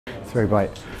It's very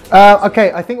bright.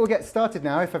 Okay, I think we'll get started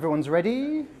now if everyone's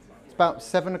ready. It's about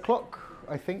 7 o'clock,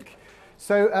 I think.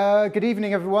 So good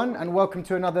evening, everyone, and welcome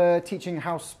to another Teaching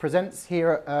House Presents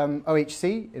here at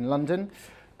OHC in London.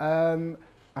 I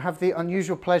have the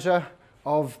unusual pleasure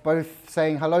of both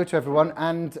saying hello to everyone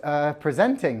and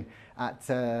presenting at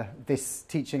this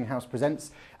Teaching House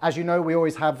Presents. As you know, we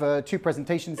always have two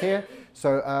presentations here,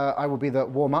 so I will be the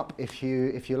warm-up, if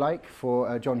you like,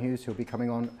 for John Hughes, who'll be coming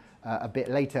on a bit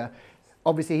later.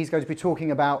 Obviously, he's going to be talking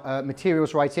about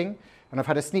materials writing, and I've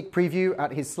had a sneak preview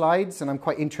at his slides, and I'm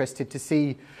quite interested to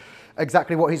see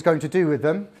exactly what he's going to do with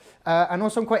them. And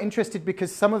also I'm quite interested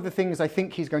because some of the things I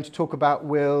think he's going to talk about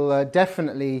will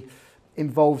definitely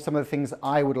involve some of the things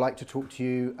I would like to talk to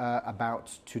you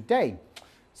about today.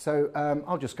 So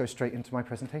I'll just go straight into my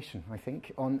presentation, I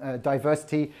think, on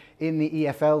diversity in the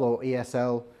EFL or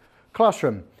ESL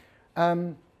classroom.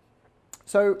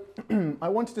 So I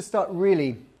wanted to start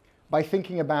really by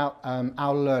thinking about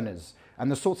our learners and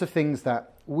the sorts of things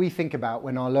that we think about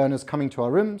when our learners come into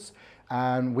our rooms,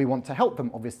 and we want to help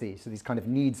them, obviously, so these kind of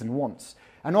needs and wants.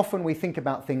 And often we think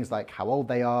about things like how old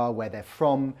they are, where they're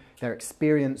from, their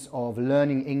experience of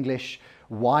learning English,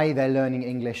 why they're learning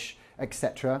English,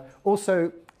 etc.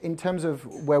 Also, in terms of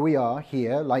where we are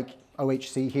here, like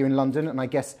OHC here in London, and I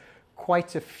guess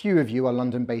quite a few of you are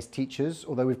London-based teachers,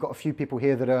 although we've got a few people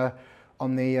here that are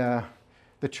on the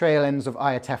trail ends of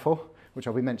IATEFL, which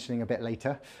I'll be mentioning a bit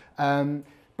later.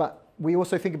 But we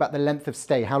also think about the length of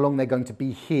stay, how long they're going to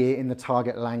be here in the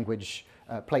target language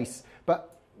place.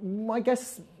 But I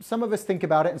guess some of us think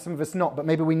about it and some of us not, but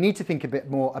maybe we need to think a bit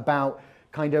more about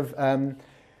kind of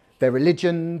their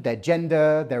religion, their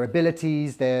gender, their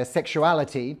abilities, their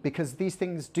sexuality, because these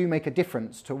things do make a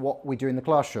difference to what we do in the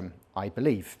classroom, I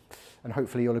believe. And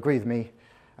hopefully you'll agree with me.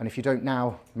 And if you don't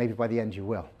now, maybe by the end you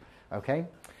will. Okay?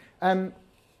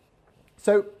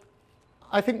 So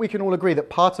I think we can all agree that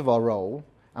part of our role,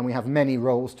 and we have many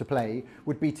roles to play,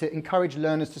 would be to encourage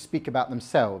learners to speak about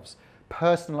themselves.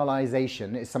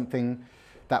 Personalization is something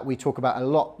that we talk about a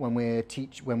lot when we're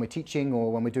teaching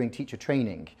or when we're doing teacher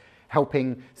training,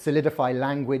 helping solidify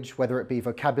language, whether it be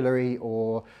vocabulary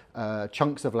or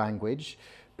chunks of language.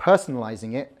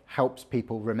 Personalizing it helps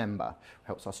people remember,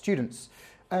 helps our students.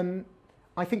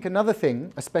 I think another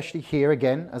thing, especially here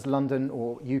again, as London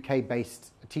or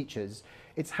UK-based teachers,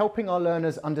 it's helping our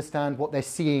learners understand what they're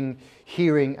seeing,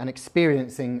 hearing and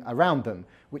experiencing around them,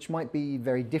 which might be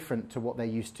very different to what they're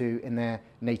used to in their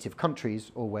native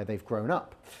countries or where they've grown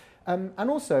up. And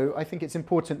also, I think it's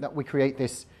important that we create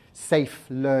this safe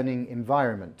learning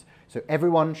environment. So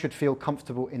everyone should feel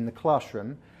comfortable in the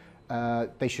classroom.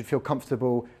 They should feel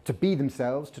comfortable to be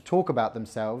themselves, to talk about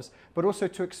themselves, but also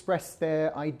to express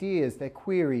their ideas, their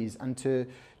queries, and to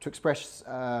express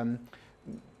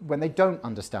when they don't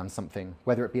understand something,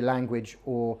 whether it be language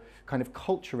or kind of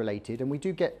culture related. And we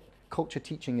do get culture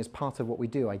teaching as part of what we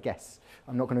do, I guess.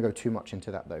 I'm not going to go too much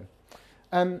into that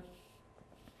though.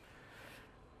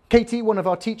 Katie, one of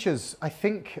our teachers, I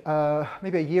think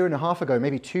maybe a year and a half ago,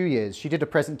 maybe 2 years, she did a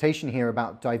presentation here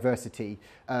about diversity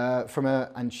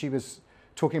and she was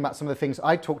talking about some of the things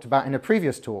I talked about in a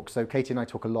previous talk. So Katie and I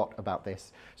talk a lot about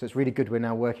this. So it's really good we're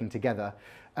now working together.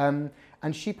 And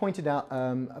she pointed out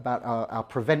about our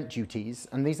prevent duties.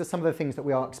 And these are some of the things that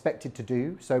we are expected to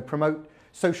do. So promote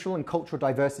social and cultural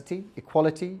diversity,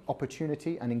 equality,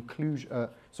 opportunity and inclusion,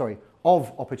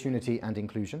 of opportunity and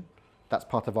inclusion. That's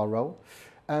part of our role.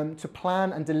 To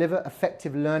plan and deliver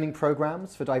effective learning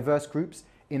programs for diverse groups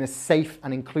in a safe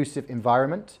and inclusive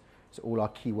environment. So all our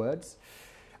key words.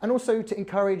 And also to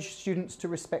encourage students to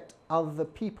respect other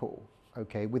people,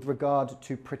 okay, with regard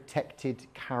to protected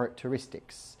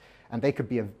characteristics. And they could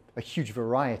be a huge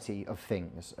variety of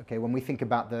things, okay. When we think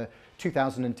about the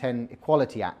 2010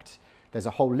 Equality Act, there's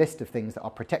a whole list of things that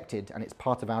are protected, and it's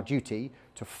part of our duty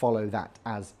to follow that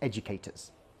as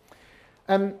educators.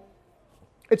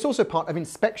 It's also part of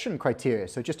inspection criteria.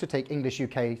 So just to take English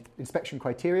UK inspection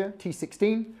criteria,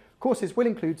 T16, courses will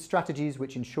include strategies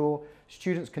which ensure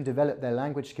students can develop their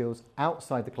language skills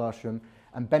outside the classroom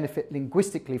and benefit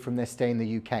linguistically from their stay in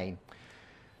the UK.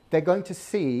 They're going to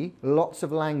see lots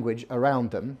of language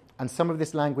around them, and some of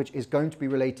this language is going to be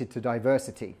related to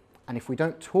diversity. And if we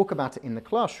don't talk about it in the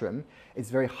classroom, it's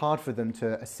very hard for them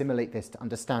to assimilate this, to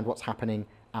understand what's happening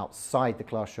outside the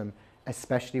classroom,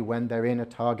 especially when they're in a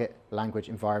target language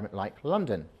environment like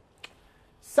London.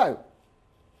 So,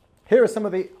 here are some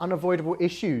of the unavoidable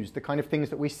issues, the kind of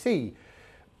things that we see.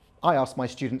 I ask my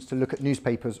students to look at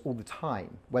newspapers all the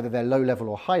time, whether they're low level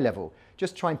or high level.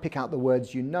 Just try and pick out the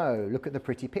words you know, look at the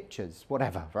pretty pictures,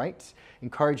 whatever, right?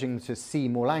 Encouraging them to see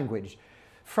more language.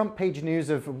 Front page news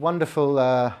of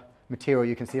wonderful material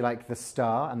you can see, like the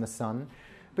star and the sun.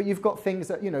 But you've got things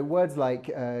that, words like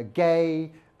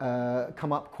gay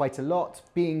come up quite a lot.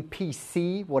 Being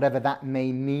PC, whatever that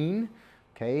may mean.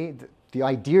 Okay, the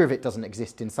idea of it doesn't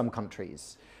exist in some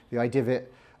countries. The idea of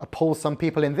it appalls some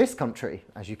people in this country,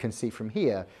 as you can see from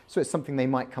here. So it's something they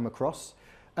might come across.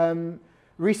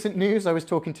 Recent news, I was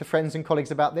talking to friends and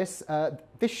colleagues about this.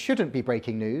 This shouldn't be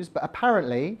breaking news, but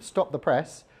apparently, stop the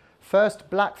press, first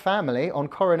black family on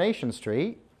Coronation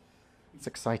Street. It's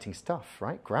exciting stuff,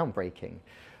 right? Groundbreaking.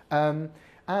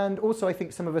 And also, I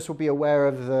think some of us will be aware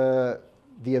of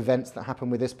the events that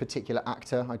happened with this particular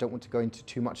actor. I don't want to go into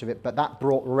too much of it, but that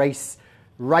brought race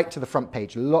right to the front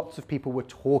page. Lots of people were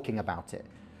talking about it.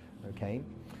 Okay,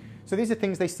 so these are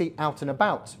things they see out and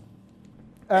about.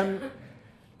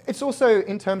 It's also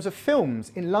in terms of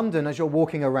films. In London, as you're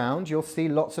walking around, you'll see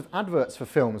lots of adverts for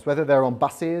films, whether they're on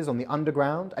buses, on the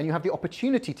underground, and you have the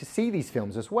opportunity to see these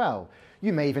films as well.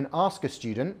 You may even ask a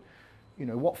student,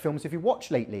 what films have you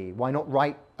watched lately? Why not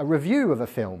write a review of a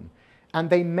film? And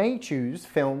they may choose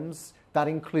films that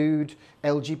include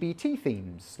LGBT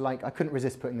themes. Like, I couldn't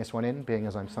resist putting this one in, being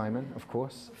as I'm Simon, of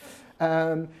course.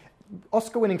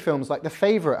 Oscar-winning films like The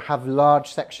Favourite have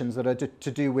large sections that are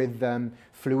to do with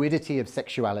fluidity of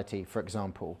sexuality, for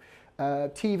example.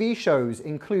 TV shows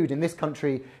include, in this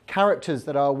country, characters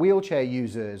that are wheelchair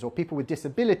users or people with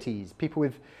disabilities, people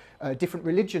with different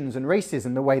religions and races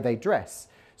and the way they dress.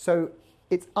 So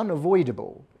it's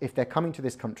unavoidable, if they're coming to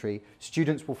this country,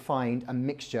 students will find a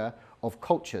mixture of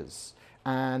cultures.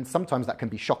 And sometimes that can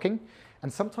be shocking,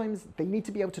 and sometimes they need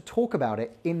to be able to talk about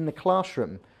it in the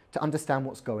classroom to understand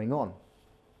what's going on.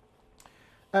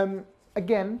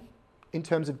 Again, in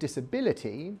terms of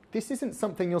disability, this isn't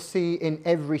something you'll see in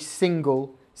every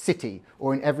single city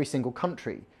or in every single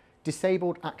country.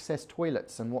 Disabled access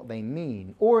toilets and what they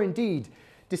mean, or indeed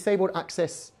disabled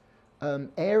access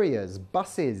areas,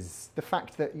 buses, the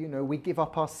fact that we give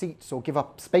up our seats or give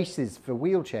up spaces for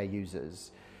wheelchair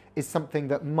users is something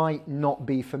that might not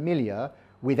be familiar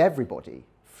with everybody,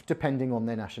 depending on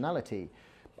their nationality.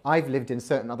 I've lived in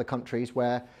certain other countries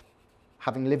where,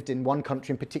 having lived in one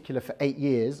country in particular for 8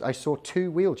 years, I saw 2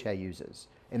 wheelchair users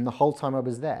in the whole time I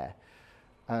was there.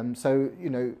 So,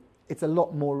 it's a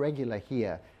lot more regular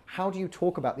here. How do you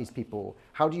talk about these people?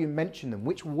 How do you mention them?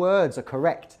 Which words are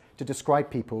correct to describe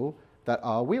people that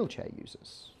are wheelchair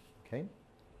users? Okay.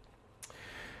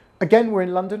 Again, we're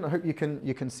in London. I hope you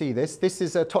can see this. This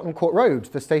is Tottenham Court Road,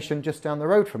 the station just down the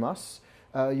road from us.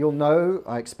 You'll know,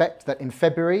 I expect, that in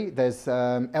February there's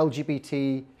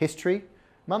LGBT History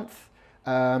Month.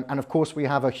 And of course, we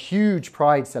have a huge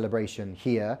Pride celebration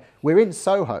here. We're in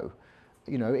Soho.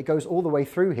 It goes all the way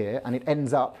through here and it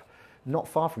ends up not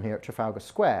far from here at Trafalgar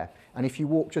Square. And if you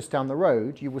walk just down the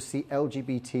road, you will see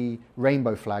LGBT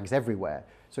rainbow flags everywhere.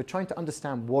 So trying to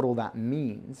understand what all that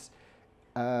means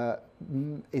or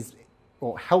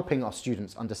helping our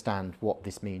students understand what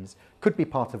this means could be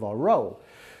part of our role.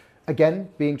 Again,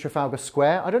 being Trafalgar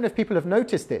Square, I don't know if people have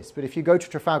noticed this, but if you go to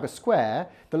Trafalgar Square,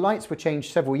 the lights were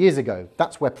changed several years ago.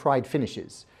 That's where Pride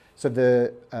finishes. So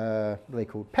what are they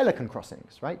called? Pelican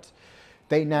crossings, right?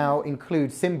 They now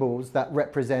include symbols that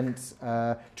represent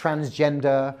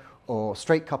transgender or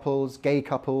straight couples, gay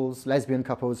couples, lesbian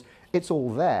couples. It's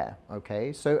all there,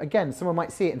 okay? So again, someone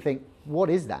might see it and think, what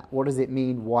is that? What does it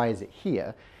mean? Why is it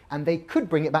here? And they could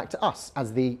bring it back to us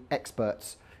as the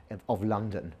experts of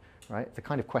London. Right? The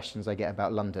kind of questions I get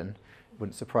about London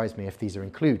wouldn't surprise me if these are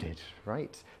included,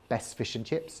 right? Best fish and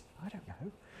chips? I don't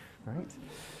know,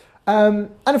 right?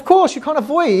 And of course, you can't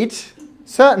avoid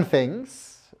certain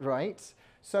things, right?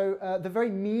 So the very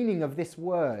meaning of this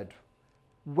word,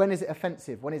 when is it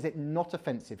offensive? When is it not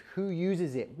offensive? Who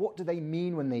uses it? What do they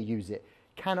mean when they use it?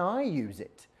 Can I use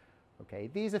it? Okay,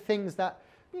 these are things that,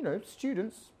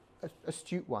 students,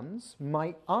 astute ones,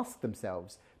 might ask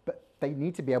themselves, but they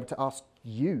need to be able to ask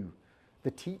you, the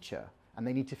teacher, and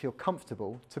they need to feel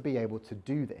comfortable to be able to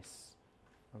do this,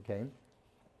 okay?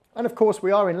 And of course,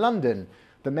 we are in London.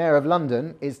 The Mayor of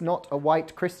London is not a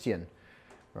white Christian,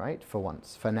 right, for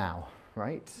once, for now,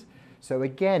 right? So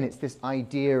again, it's this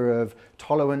idea of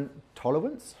tolerance,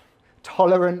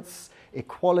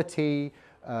 equality,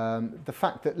 the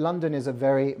fact that London is a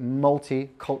very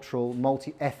multicultural,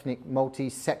 multi-ethnic,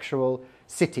 multi-sexual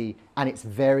city, and it's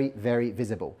very, very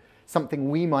visible. Something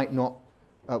we might not,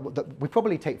 that we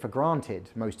probably take for granted,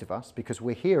 most of us, because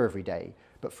we're here every day.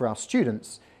 But for our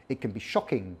students, it can be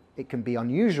shocking, it can be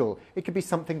unusual, it could be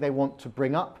something they want to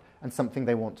bring up and something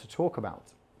they want to talk about.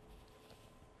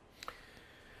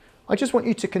 I just want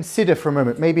you to consider for a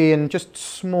moment, maybe in just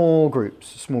small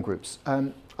groups.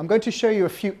 I'm going to show you a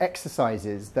few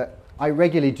exercises that I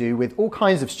regularly do with all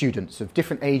kinds of students of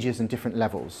different ages and different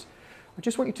levels. I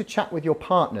just want you to chat with your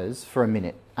partners for a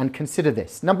minute and consider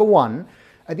this. Number one,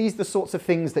 are these the sorts of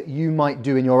things that you might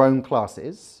do in your own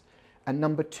classes? And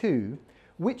number two,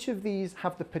 which of these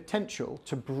have the potential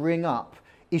to bring up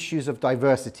issues of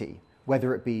diversity,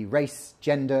 whether it be race,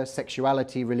 gender,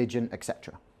 sexuality, religion,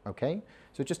 etc.? Okay?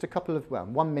 So just a couple of,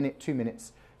 1 minute, 2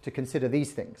 minutes to consider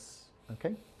these things.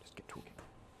 Okay? Just get talking.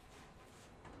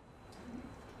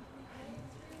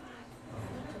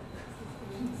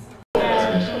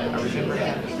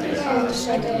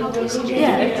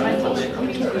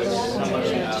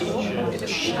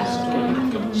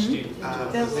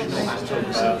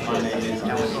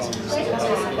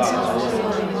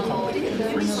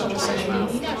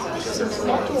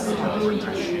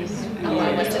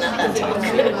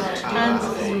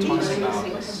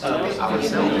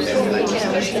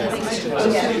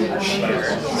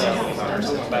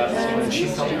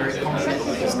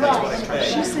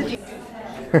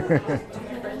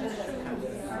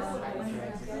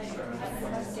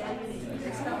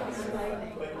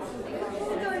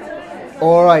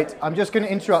 All right, I'm just going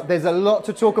to interrupt. There's a lot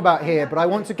to talk about here, but I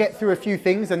want to get through a few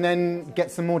things and then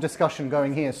get some more discussion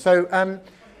going here. So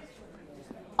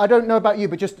I don't know about you,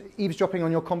 but just eavesdropping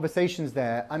on your conversations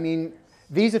there, I mean,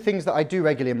 these are things that I do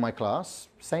regularly in my class.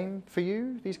 Same for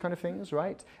you, these kind of things,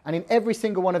 right? And in every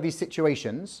single one of these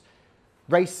situations,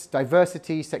 race,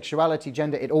 diversity, sexuality,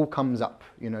 gender, it all comes up,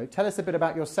 you know. Tell us a bit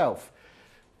about yourself.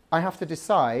 I have to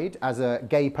decide as a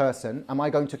gay person, am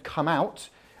I going to come out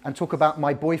and talk about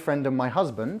my boyfriend and my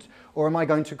husband, or am I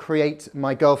going to create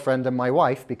my girlfriend and my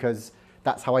wife because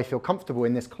that's how I feel comfortable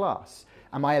in this class?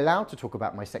 Am I allowed to talk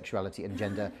about my sexuality and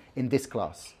gender in this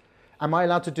class? Am I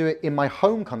allowed to do it in my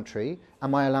home country?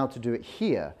 Am I allowed to do it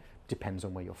here? Depends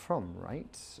on where you're from,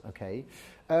 right? Okay.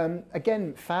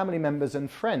 Again, family members and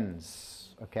friends,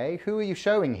 okay? Who are you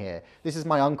showing here? This is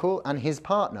my uncle and his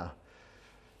partner,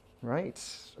 right?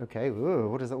 Okay, ooh,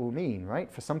 what does that all mean,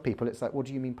 right? For some people, it's like, what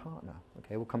do you mean partner?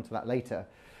 Okay, we'll come to that later.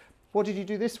 What did you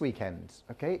do this weekend?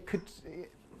 Okay,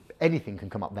 anything can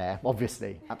come up there,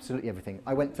 obviously, absolutely everything.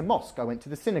 I went to mosque, I went to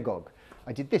the synagogue,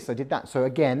 I did this, I did that. So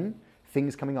again,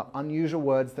 things coming up, unusual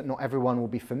words that not everyone will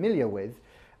be familiar with.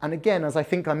 And again, as I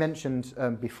think I mentioned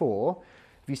before,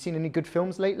 have you seen any good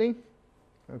films lately?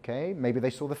 Okay, maybe they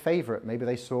saw The Favourite, maybe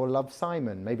they saw Love,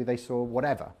 Simon, maybe they saw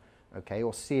whatever, okay,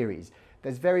 or series.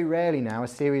 There's very rarely now a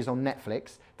series on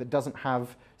Netflix that doesn't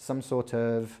have some sort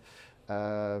of,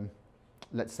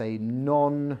 let's say,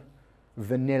 non-vanilla,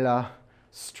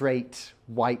 straight,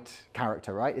 white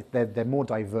character, right? They're more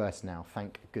diverse now,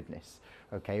 thank goodness,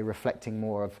 okay, reflecting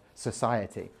more of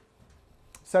society.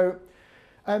 So,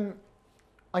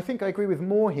 I think I agree with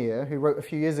Moore here, who wrote a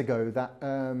few years ago that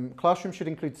classrooms should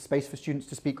include space for students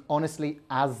to speak honestly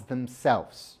as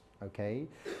themselves, okay?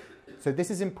 So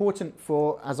this is important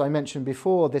for, as I mentioned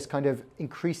before, this kind of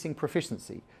increasing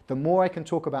proficiency. The more I can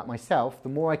talk about myself, the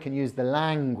more I can use the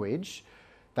language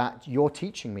that you're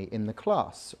teaching me in the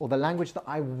class, or the language that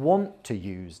I want to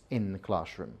use in the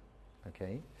classroom,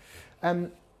 okay?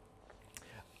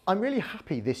 I'm really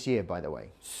happy this year, by the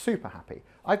way, super happy.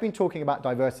 I've been talking about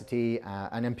diversity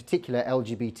and in particular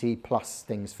LGBT plus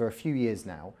things for a few years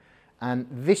now. And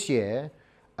this year,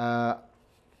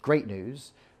 great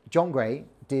news, John Gray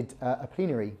did a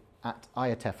plenary at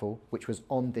IATEFL, which was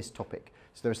on this topic.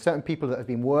 So there are certain people that have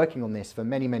been working on this for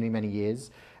many, many, many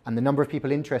years, and the number of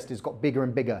people interested has got bigger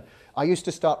and bigger. I used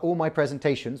to start all my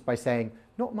presentations by saying,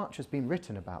 not much has been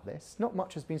written about this, not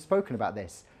much has been spoken about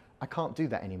this. I can't do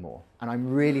that anymore, and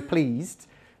I'm really pleased.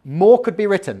 More could be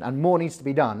written and more needs to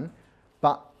be done,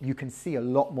 but you can see a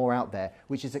lot more out there,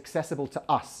 which is accessible to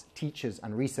us, teachers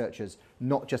and researchers,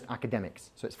 not just academics.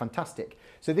 So it's fantastic.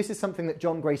 So this is something that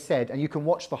John Gray said, and you can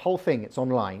watch the whole thing, it's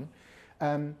online.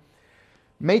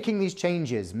 Making these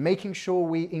changes, making sure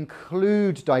we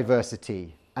include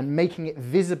diversity and making it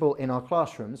visible in our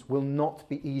classrooms will not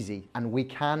be easy, and we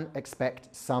can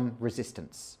expect some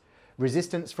resistance.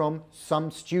 Resistance from some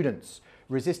students,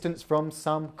 resistance from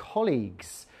some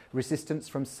colleagues, resistance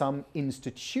from some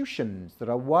institutions that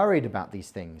are worried about these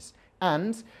things.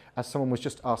 And, as someone was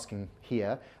just asking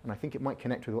here, and I think it might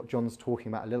connect with what John's talking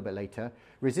about a little bit later,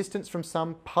 resistance from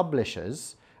some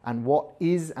publishers and what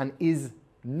is and is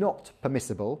not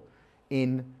permissible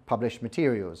in published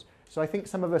materials. So I think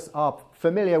some of us are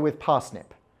familiar with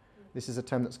parsnip. This is a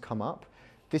term that's come up.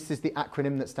 This is the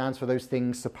acronym that stands for those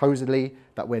things, supposedly,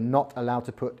 that we're not allowed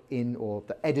to put in or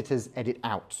the editors edit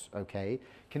out, okay?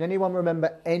 Can anyone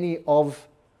remember any of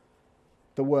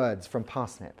the words from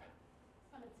parsnip?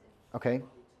 Okay.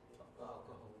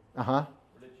 Uh-huh.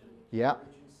 Yeah.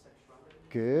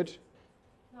 Good.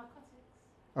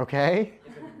 Narcotics. Okay?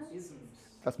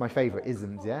 That's my favourite,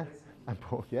 isms, yeah? And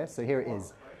pork, yeah? So here it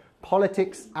is.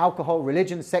 Politics, alcohol,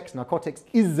 religion, sex, narcotics,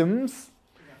 isms,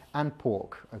 and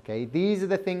pork. Okay? These are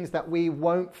the things that we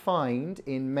won't find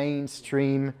in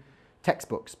mainstream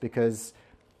textbooks, because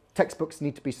textbooks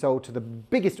need to be sold to the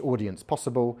biggest audience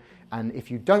possible, and if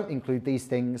you don't include these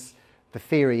things, the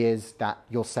theory is that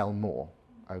you'll sell more.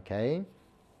 Okay?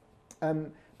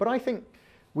 But I think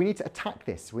we need to attack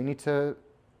this. We need to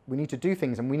do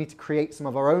things, and we need to create some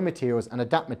of our own materials and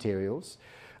adapt materials.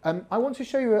 I want to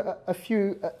show you a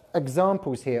few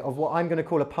examples here of what I'm going to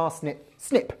call a parsnip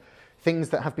snip, things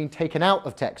that have been taken out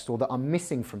of text or that are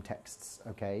missing from texts.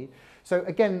 Okay? So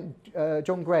again,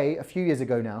 John Gray, a few years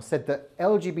ago now, said that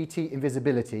LGBT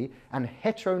invisibility and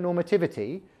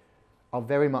heteronormativity are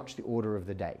very much the order of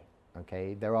the day.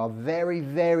 Okay? There are very,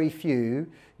 very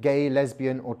few gay,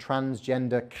 lesbian, or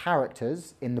transgender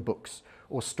characters in the books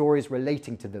or stories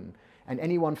relating to them. And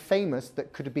anyone famous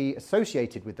that could be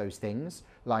associated with those things,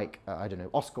 like, I don't know,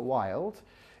 Oscar Wilde,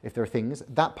 if there are things,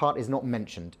 that part is not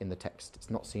mentioned in the text. It's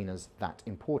not seen as that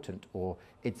important, or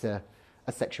it's a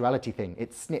sexuality thing.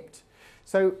 It's snipped.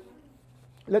 So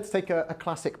let's take a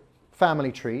classic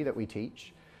family tree that we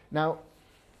teach. Now,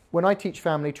 when I teach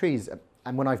family trees,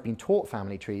 and when I've been taught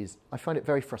family trees, I find it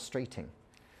very frustrating.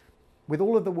 With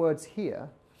all of the words here,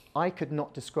 I could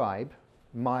not describe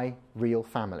my real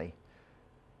family,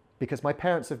 because my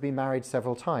parents have been married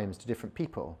several times to different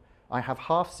people. I have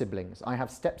half-siblings, I have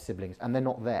step-siblings, and they're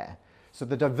not there. So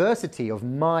the diversity of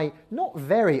my not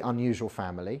very unusual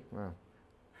family, well,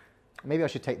 maybe I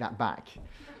should take that back.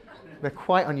 They're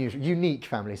quite unusual, unique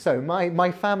family. So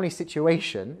my family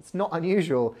situation, it's not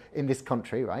unusual in this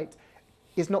country, right,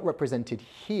 is not represented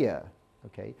here,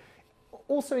 okay?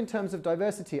 Also in terms of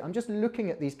diversity, I'm just looking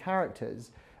at these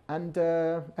characters, and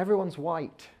everyone's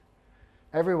white.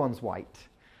 Everyone's white.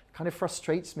 Kind of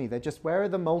frustrates me. They're just, where are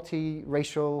the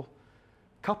multiracial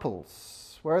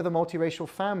couples? Where are the multiracial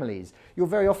families? You're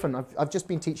very often, I've just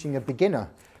been teaching a beginner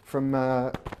from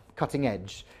Cutting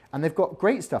Edge, and they've got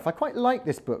great stuff. I quite like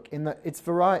this book in that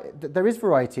there is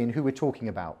variety in who we're talking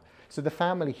about. So the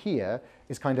family here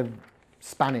is kind of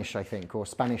Spanish, I think, or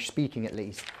Spanish speaking at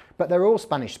least. But they're all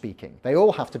Spanish speaking. They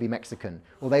all have to be Mexican,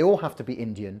 or they all have to be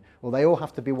Indian, or they all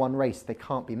have to be one race. They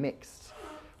can't be mixed,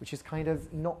 which is kind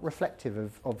of not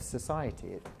reflective of society.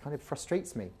 It kind of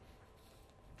frustrates me.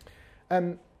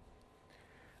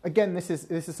 Again, this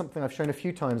is something I've shown a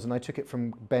few times, and I took it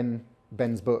from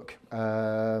Ben's book,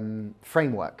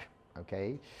 Framework.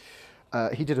 Okay,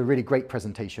 he did a really great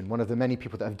presentation, one of the many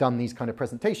people that have done these kind of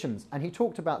presentations, and he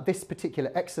talked about this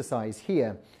particular exercise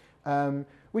here,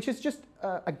 which is just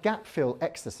a gap fill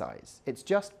exercise. It's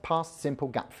just past simple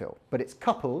gap fill, but it's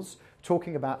couples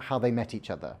talking about how they met each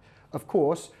other. Of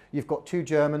course, you've got two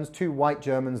Germans, two white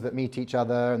Germans that meet each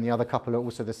other, and the other couple are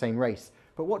also the same race.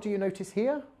 But what do you notice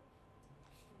here?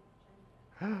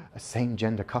 A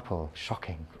same-gender couple.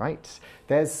 Shocking, right?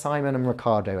 There's Simon and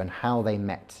Ricardo and how they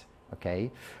met,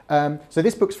 okay? So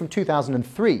this book's from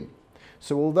 2003.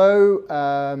 So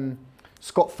although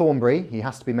Scott Thornbury, he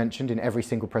has to be mentioned in every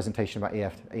single presentation about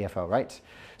EFL, right?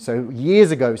 So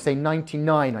years ago, say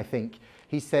 99, I think,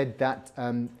 he said that, I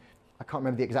can't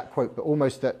remember the exact quote, but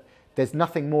almost that there's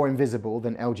nothing more invisible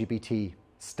than LGBT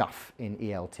stuff in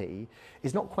ELT,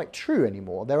 is not quite true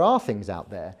anymore. There are things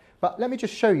out there. But let me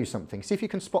just show you something. See if you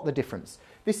can spot the difference.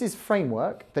 This is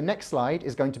framework. The next slide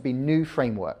is going to be new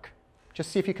framework.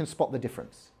 Just see if you can spot the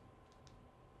difference.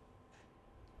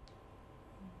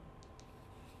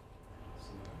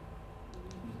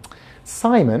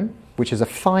 Simon, which is a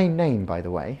fine name, by the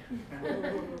way,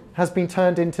 has been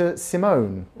turned into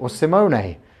Simone or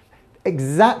Simone.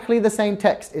 Exactly the same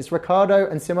text. It's Ricardo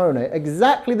and Simone.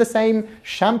 Exactly the same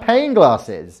champagne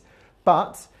glasses.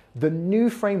 But the new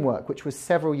framework, which was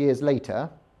several years later,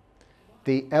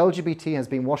 the LGBT has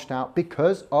been washed out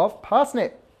because of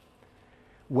parsnip.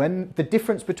 When the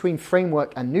difference between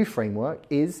framework and new framework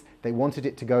is they wanted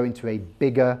it to go into a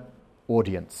bigger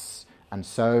audience. And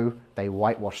so they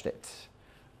whitewashed it.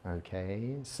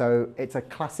 Okay, so it's a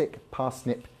classic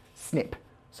parsnip snip,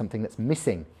 something that's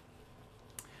missing.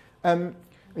 Are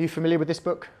you familiar with this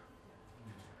book?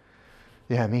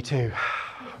 Yeah, me too.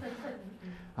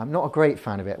 I'm not a great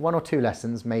fan of it. 1 or 2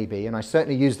 lessons, maybe, and I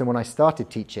certainly used them when I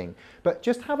started teaching. But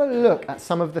just have a look at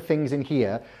some of the things in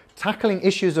here, tackling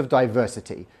issues of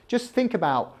diversity. Just think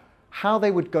about how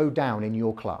they would go down in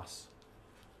your class.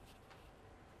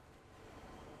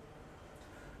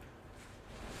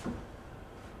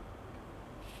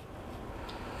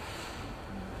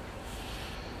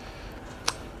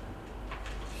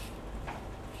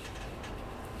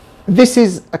 This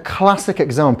is a classic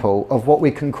example of what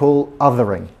we can call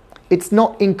othering. It's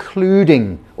not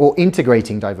including or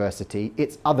integrating diversity,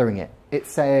 it's othering it.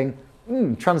 It's saying,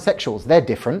 transsexuals, they're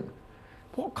different.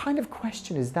 What kind of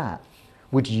question is that?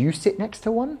 Would you sit next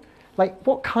to one? Like,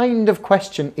 what kind of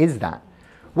question is that?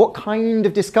 What kind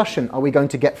of discussion are we going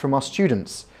to get from our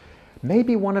students?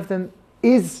 Maybe one of them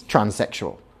is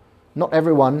transsexual. Not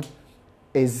everyone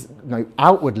is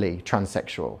outwardly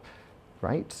transsexual,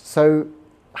 right? So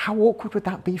how awkward would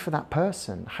that be for that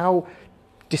person? How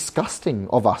disgusting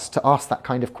of us to ask that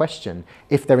kind of question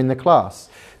if they're in the class.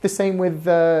 The same with,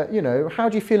 how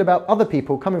do you feel about other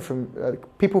people coming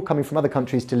from other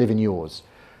countries to live in yours?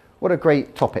 What a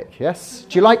great topic, yes?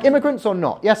 Do you like immigrants or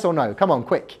not? Yes or no? Come on,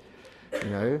 quick.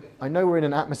 I know we're in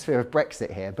an atmosphere of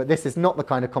Brexit here, but this is not the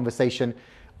kind of conversation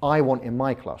I want in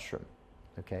my classroom,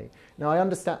 okay? Now, I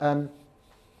understand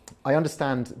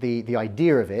the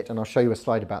idea of it, and I'll show you a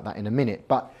slide about that in a minute,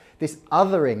 but this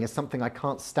othering is something I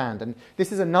can't stand, and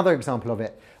this is another example of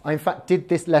it. I, in fact, did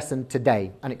this lesson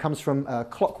today, and it comes from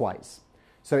Clockwise.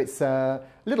 So it's a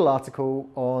little article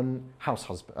on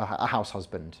a house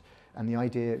husband, and the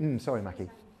idea... sorry, Mackie.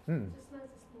 Just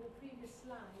noticed in the previous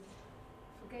slide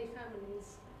for gay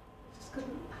families, just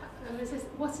couldn't...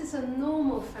 what is a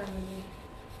normal family?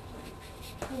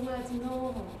 The word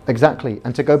normal. Exactly,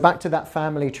 and to go back to that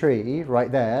family tree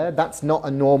right there, that's not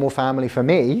a normal family for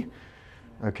me.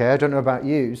 Okay, I don't know about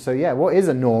you. So yeah, what is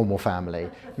a normal family?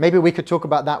 Maybe we could talk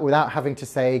about that without having to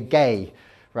say gay,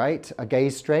 right? Are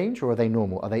gays strange or are they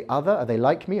normal? Are they other? Are they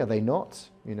like me? Are they not?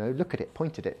 Look at it,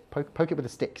 point at it, poke it with a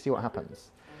stick, see what happens.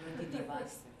 Really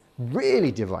divisive.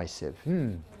 Really divisive. Excuse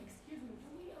me, can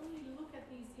we only look at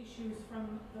these issues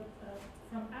from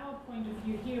our point of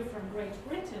view here from Great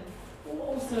Britain,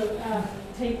 or also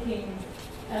taking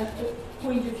a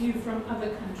point of view from other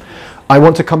countries? I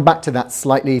want to come back to that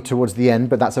slightly towards the end,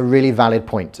 but that's a really valid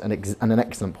point and an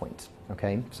excellent point.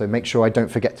 Okay, so make sure I don't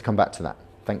forget to come back to that.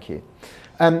 Thank you.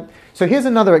 So here's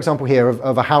another example here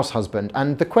of a house husband,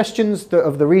 and the questions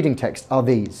of the reading text are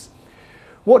these.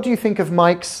 What do you think of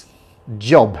Mike's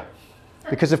job?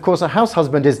 Because of course a house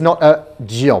husband is not a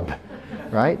job,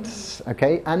 right?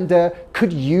 Okay, and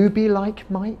could you be like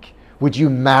Mike? Would you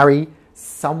marry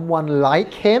someone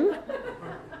like him?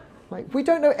 Like, we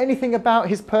don't know anything about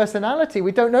his personality.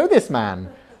 We don't know this man.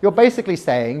 You're basically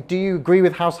saying, do you agree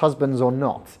with house husbands or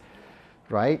not?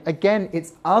 Right? Again,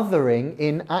 it's othering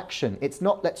in action. It's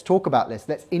not, let's talk about this.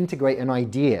 Let's integrate an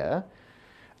idea.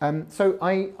 So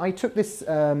I took this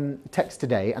text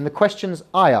today, and the questions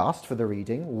I asked for the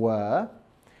reading were,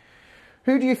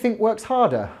 who do you think works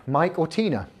harder, Mike or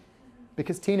Tina?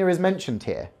 Because Tina is mentioned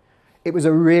here. It was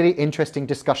a really interesting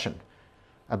discussion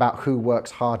about who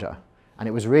works harder. And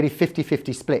it was really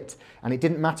 50-50 split. And it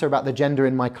didn't matter about the gender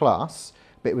in my class,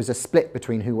 but it was a split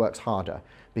between who works harder,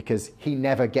 because he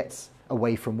never gets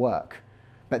away from work.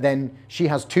 But then she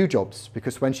has two jobs,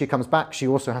 because when she comes back, she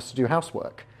also has to do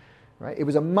housework. Right? It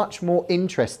was a much more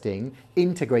interesting,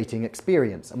 integrating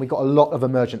experience, and we got a lot of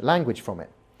emergent language from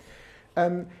it.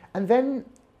 And then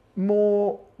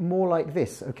more like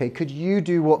this. Okay, could you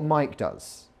do what Mike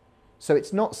does? So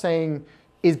it's not saying,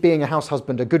 is being a house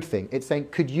husband a good thing? It's saying,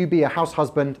 could you be a house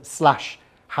husband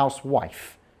 /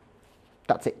 housewife?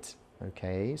 That's it.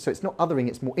 Okay, so it's not othering,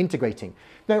 it's more integrating.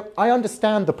 Now, I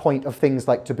understand the point of things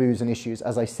like taboos and issues,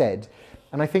 as I said,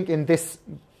 and I think in this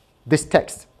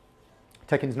text,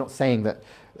 Tekin's not saying that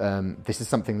this is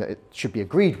something that it should be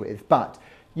agreed with, but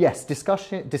yes,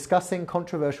 discussing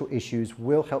controversial issues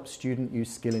will help student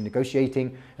use skill in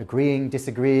negotiating, agreeing,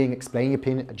 disagreeing, explaining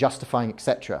opinion, justifying,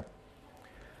 etc.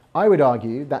 I would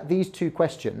argue that these two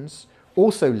questions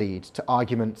also lead to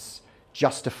arguments,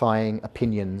 justifying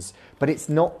opinions, but it's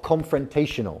not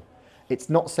confrontational. It's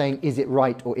not saying, is it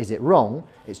right or is it wrong?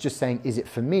 It's just saying, is it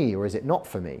for me or is it not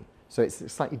for me? So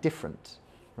it's slightly different,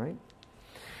 right?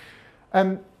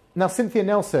 Now, Cynthia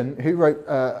Nelson, who wrote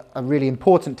a really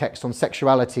important text on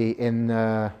sexuality in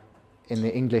the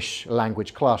English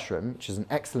language classroom, which is an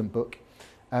excellent book,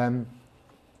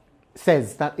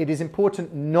 says that it is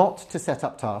important not to set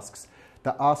up tasks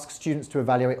that ask students to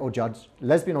evaluate or judge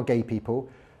lesbian or gay people,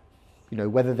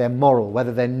 whether they're moral,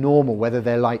 whether they're normal, whether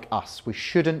they're like us. We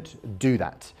shouldn't do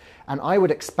that. And I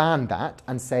would expand that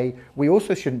and say we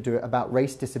also shouldn't do it about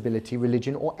race, disability,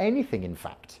 religion, or anything, in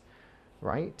fact,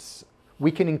 right? We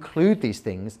can include these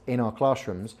things in our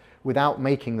classrooms without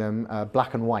making them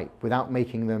black and white, without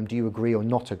making them do you agree or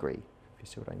not agree, if you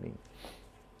see what I mean.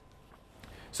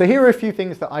 So here are a few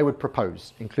things that I would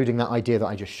propose, including that idea that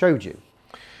I just showed you.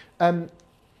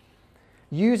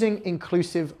 Using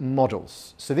inclusive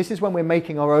models. So this is when we're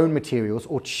making our own materials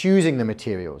or choosing the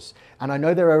materials. And I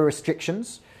know there are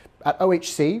restrictions. at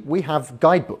OHC, we have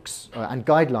guidebooks and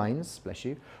guidelines, bless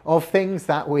you, of things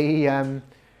that we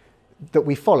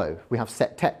follow. We have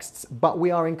set texts, but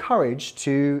we are encouraged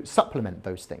to supplement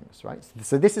those things, right?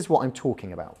 So this is what I'm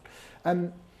talking about.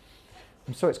 I'm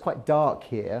sorry, it's quite dark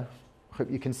here. I hope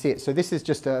you can see it. So this is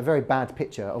just a very bad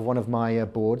picture of one of my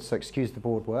boards, so excuse the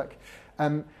board work.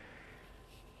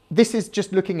 This is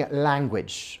just looking at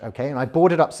language, okay? And I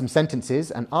boarded up some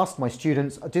sentences and asked my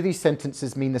students, do these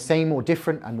sentences mean the same or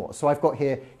different and what? So I've got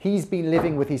here, he's been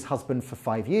living with his husband for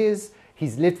 5 years.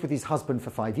 He's lived with his husband for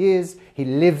 5 years. He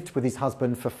lived with his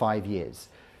husband for 5 years.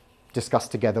 Discuss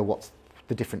together what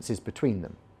the difference is between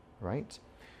them, right?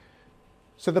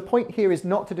 So the point here is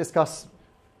not to discuss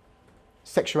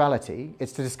sexuality,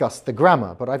 it's to discuss the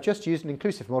grammar, but I've just used an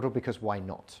inclusive model because why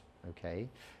not, okay?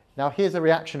 Now here's a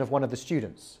reaction of one of the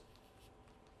students.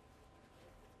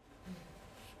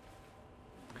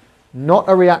 Not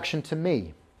a reaction to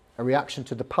me, a reaction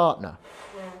to the partner.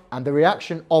 And the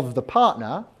reaction of the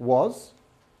partner was,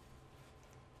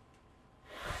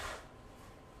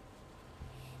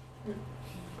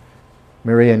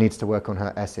 Maria needs to work on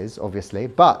her S's, obviously,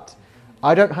 but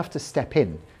I don't have to step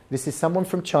in. This is someone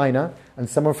from China and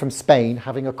someone from Spain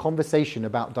having a conversation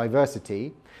about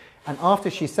diversity. And after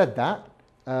she said that,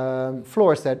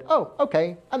 Flora said, oh,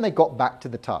 okay, and they got back to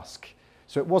the task.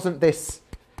 So it wasn't this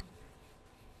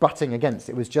butting against,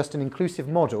 it was just an inclusive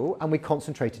model, and we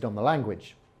concentrated on the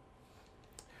language.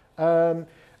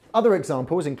 Other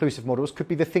examples, inclusive models, could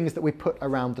be the things that we put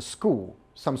around the school.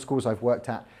 Some schools I've worked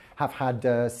at have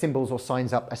had symbols or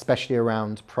signs up, especially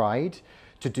around pride,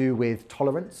 to do with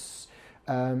tolerance.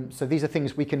 So these are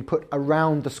things we can put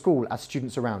around the school as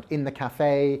students around, in the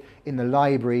cafe, in the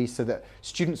library, so that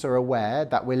students are aware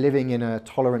that we're living in a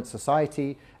tolerant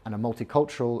society and a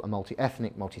multicultural, a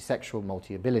multi-ethnic, multi-sexual,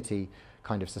 multi-ability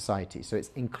kind of society. So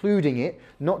it's including it,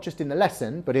 not just in the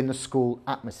lesson, but in the school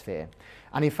atmosphere.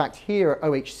 And in fact, here at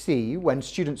OHC, when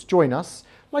students join us,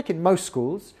 like in most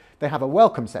schools, they have a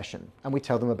welcome session, and we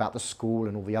tell them about the school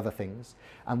and all the other things.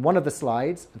 And one of the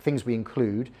slides, the things we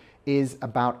include, is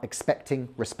about expecting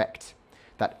respect.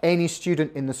 That any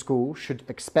student in the school should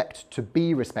expect to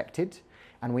be respected,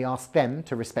 and we ask them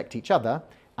to respect each other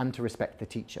and to respect the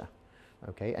teacher.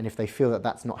 Okay? And if they feel that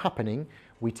that's not happening,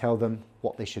 we tell them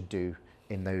what they should do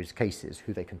in those cases,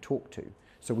 who they can talk to.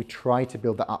 So we try to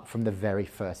build that up from the very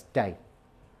first day.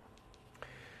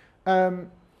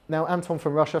 Now, Anton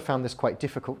from Russia found this quite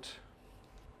difficult,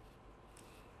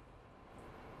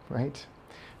 right?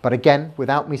 But again,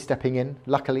 without me stepping in,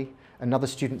 luckily, another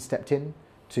student stepped in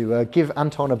to give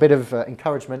Anton a bit of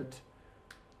encouragement.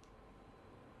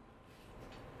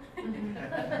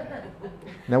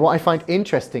 Now, what I find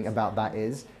interesting about that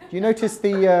is, do you notice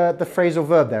the phrasal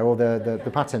verb there, or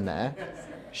the pattern there?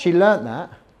 She learnt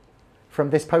that from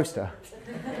this poster,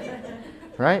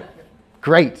 right?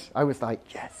 Great. I was like,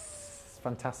 yes,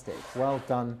 fantastic. Well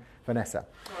done, Vanessa.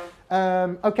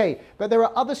 Okay, but there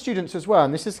are other students as well,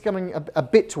 and this is coming a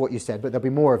bit to what you said, but there'll be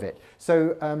more of it.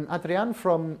 So Adrian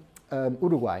from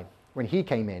Uruguay, when he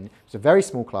came in, it was a very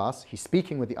small class. He's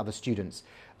speaking with the other students.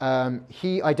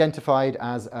 He identified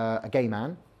as a gay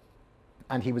man,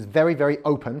 and he was very, very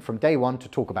open from day one to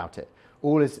talk about it. I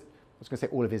was going to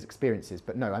say all of his experiences,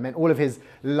 but no, I meant all of his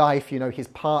life, you know, his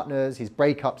partners, his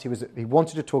breakups. He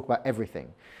wanted to talk about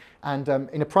everything. And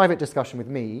in a private discussion with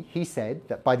me, he said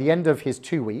that by the end of his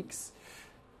 2 weeks,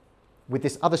 with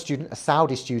this other student, a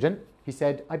Saudi student, he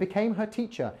said, I became her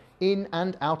teacher in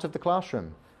and out of the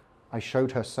classroom. I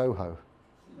showed her Soho.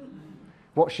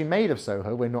 What she made of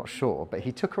Soho, we're not sure, but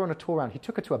he took her on a tour around. He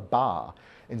took her to a bar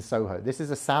in Soho. This is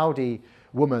a Saudi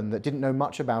woman that didn't know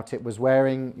much about it, was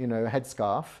wearing, you know, a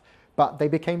headscarf, but they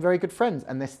became very good friends,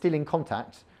 and they're still in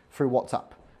contact through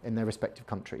WhatsApp in their respective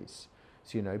countries.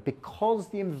 So, you know, because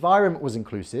the environment was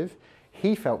inclusive,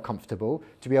 he felt comfortable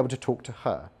to be able to talk to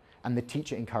her, and the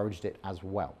teacher encouraged it as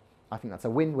well. I think that's a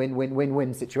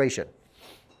win-win-win-win-win situation.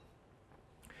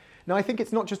 Now, I think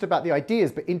it's not just about the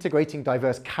ideas, but integrating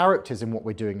diverse characters in what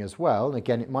we're doing as well. And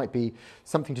again, it might be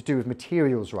something to do with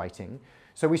materials writing.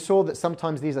 So we saw that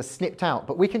sometimes these are snipped out,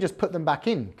 but we can just put them back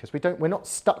in because we're not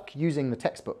stuck using the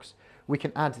textbooks. We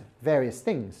can add various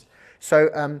things.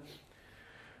 So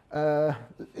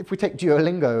if we take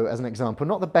Duolingo as an example,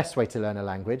 not the best way to learn a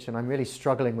language, and I'm really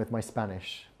struggling with my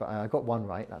Spanish, but I got one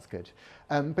right, that's good.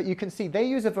 But you can see they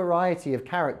use a variety of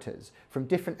characters from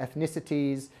different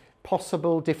ethnicities,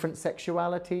 possible different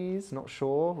sexualities, not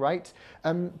sure, right?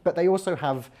 But they also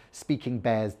have speaking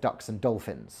bears, ducks, and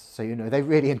dolphins. So, you know, they've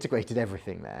really integrated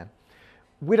everything there.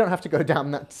 we don't have to go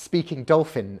down that speaking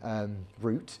dolphin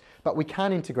route, but we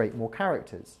can integrate more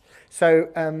characters. So,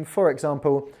 for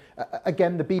example,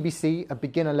 again, the BBC, a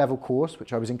beginner level course,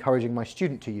 which I was encouraging my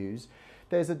student to use,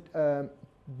 there's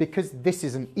because this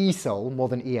is an ESOL more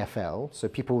than EFL, so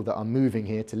people that are moving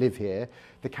here to live here,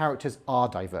 the characters are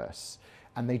diverse,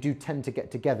 and they do tend to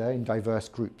get together in diverse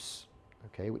groups,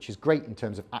 okay, which is great in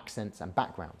terms of accents and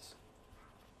backgrounds.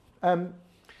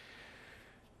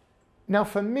 Now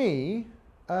for me,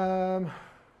 why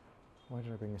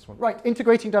did I bring this one? Right,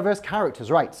 integrating diverse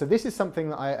characters, right. So this is something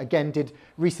that I, again, did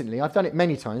recently. I've done it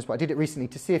many times, but I did it recently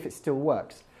to see if it still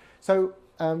works. So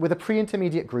with a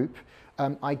pre-intermediate group,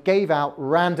 I gave out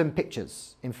random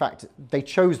pictures. In fact, they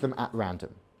chose them at random,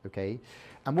 okay?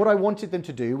 And what I wanted them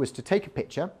to do was to take a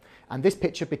picture, and this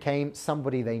picture became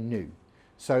somebody they knew.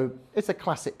 So it's a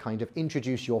classic kind of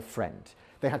introduce your friend.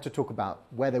 They had to talk about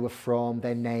where they were from,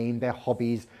 their name, their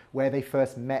hobbies, where they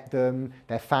first met them,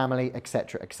 their family,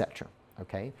 etc., etc.,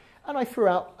 okay? And I threw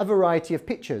out a variety of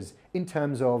pictures in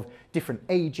terms of different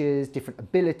ages, different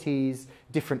abilities,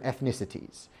 different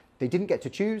ethnicities. They didn't get to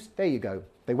choose, there you go.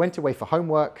 They went away for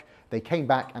homework, they came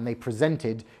back and they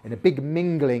presented in a big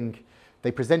mingling,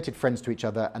 they presented friends to each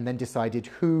other and then decided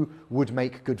who would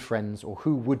make good friends or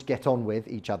who would get on with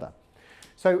each other.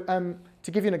 So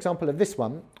to give you an example of this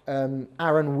one,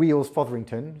 Aaron Wheels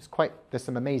Fotherington, there's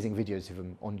some amazing videos of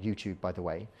him on YouTube, by the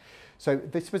way. So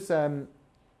this was, it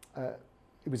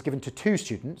was given to 2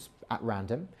 students at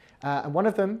random, and one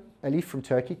of them, Elif from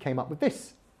Turkey, came up with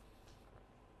this.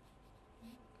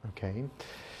 Okay.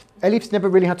 Elif's never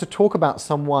really had to talk about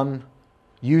someone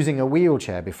using a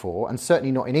wheelchair before, and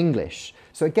certainly not in English.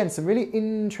 So again, some really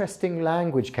interesting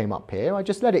language came up here. I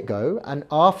just let it go, and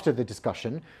after the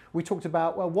discussion, we talked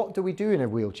about, well, what do we do in a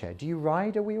wheelchair? Do you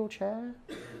ride a wheelchair?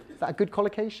 Is that a good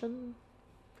collocation?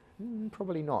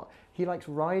 Probably not. He likes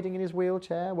riding in his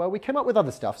wheelchair. Well, we came up with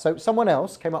other stuff. So someone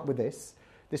else came up with this.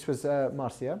 This was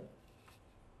Marcia.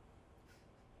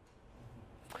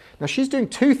 Now, she's doing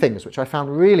 2 things, which I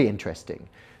found really interesting.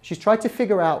 She's tried to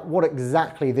figure out what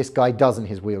exactly this guy does in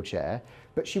his wheelchair,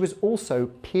 but she was also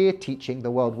peer teaching the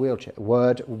word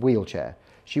wheelchair.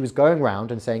 She was going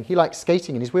around and saying, he likes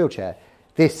skating in his wheelchair.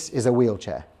 This is a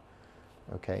wheelchair.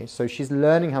 Okay, so she's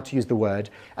learning how to use the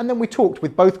word. And then we talked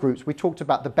with both groups. We talked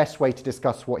about the best way to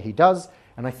discuss what he does.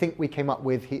 And I think we came up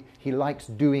with he likes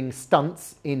doing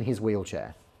stunts in his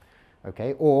wheelchair.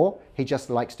 Okay, or he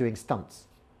just likes doing stunts.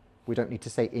 We don't need to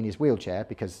say in his wheelchair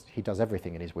because he does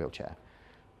everything in his wheelchair.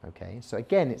 Okay, so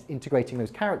again, it's integrating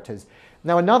those characters.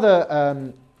 Now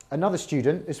another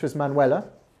student, this was Manuela,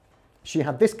 she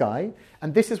had this guy,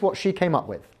 and this is what she came up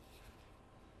with.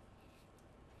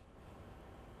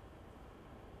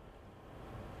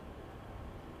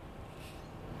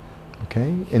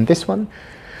 Okay, in this one,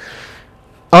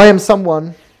 I am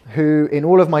someone who, in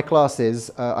all of my classes,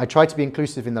 I try to be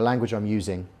inclusive in the language I'm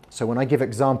using. So when I give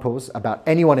examples about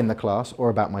anyone in the class or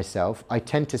about myself, I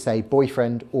tend to say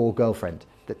boyfriend or girlfriend,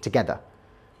 that together.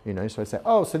 You know, so I say,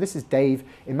 oh, so this is Dave.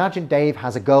 Imagine Dave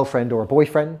has a girlfriend or a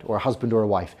boyfriend or a husband or a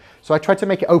wife. So I try to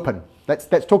make it open. Let's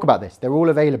talk about this. They're all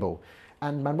available.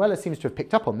 And Manuela seems to have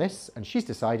picked up on this, and she's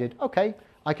decided, okay,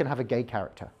 I can have a gay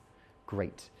character.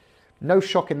 Great. No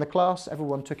shock in the class.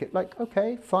 Everyone took it like,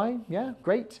 okay, fine, yeah,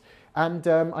 great. And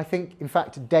I think, in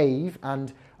fact, Dave,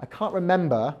 and I can't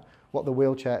remember what the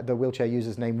wheelchair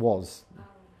user's name was.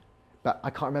 But I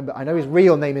can't remember. I know his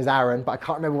real name is Aaron, but I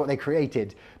can't remember what they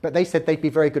created. But they said they'd be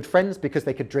very good friends because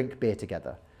they could drink beer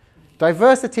together.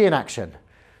 Diversity in action,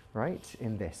 right,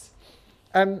 in this.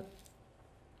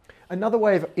 Another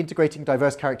way of integrating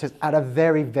diverse characters at a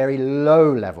very, very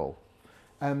low level.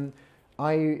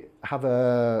 I have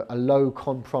a low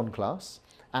con-pron class,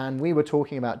 and we were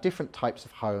talking about different types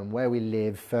of home, where we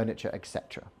live, furniture,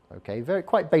 etc. Okay,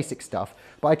 quite basic stuff,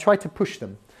 but I tried to push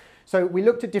them. So we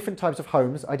looked at different types of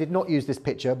homes. I did not use this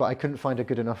picture, but I couldn't find a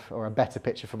good enough or a better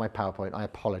picture for my PowerPoint. I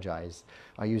apologize.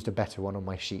 I used a better one on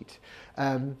my sheet.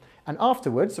 And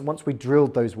afterwards, once we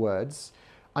drilled those words,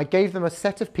 I gave them a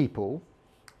set of people.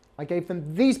 I gave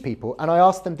them these people, and I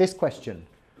asked them this question.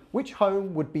 Which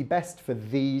home would be best for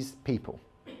these people?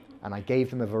 And I gave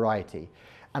them a variety.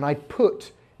 And I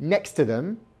put next to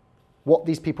them what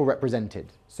these people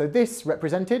represented. So this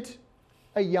represented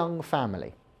a young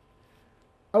family,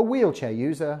 a wheelchair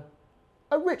user,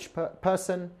 a rich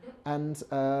person, and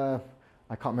I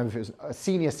can't remember if it was a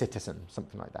senior citizen,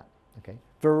 something like that. Okay,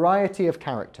 variety of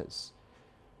characters.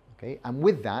 Okay, and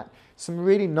with that, some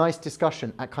really nice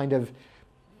discussion at kind of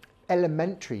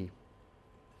elementary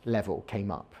level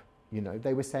came up. You know,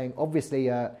 they were saying obviously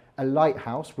a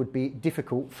lighthouse would be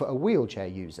difficult for a wheelchair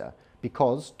user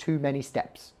because too many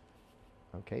steps.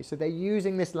 Okay, so they're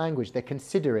using this language, they're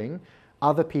considering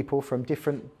other people from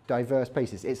different diverse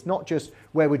places. It's not just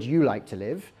where would you like to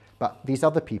live, but these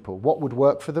other people, what would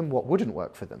work for them, what wouldn't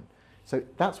work for them. So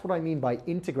that's what I mean by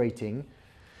integrating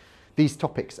these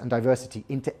topics and diversity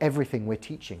into everything we're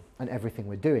teaching and everything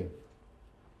we're doing.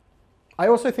 I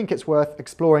also think it's worth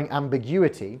exploring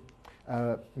ambiguity.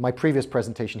 My previous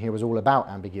presentation here was all about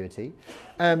ambiguity.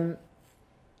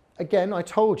 Again, I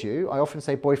told you, I often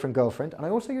say boyfriend, girlfriend, and I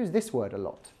also use this word a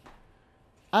lot.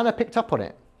 Anna picked up on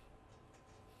it.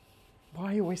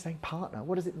 Why are you always saying partner?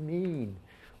 What does it mean?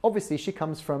 Obviously, she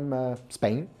comes from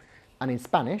Spain, and in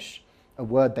Spanish, a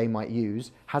word they might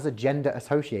use has a gender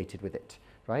associated with it,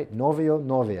 right? Novio,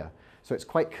 novia. So it's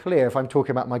quite clear if I'm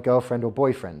talking about my girlfriend or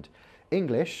boyfriend.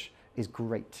 English is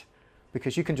great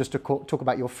because you can just talk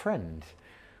about your friend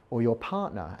or your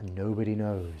partner and nobody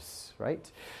knows,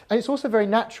 right? And it's also very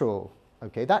natural,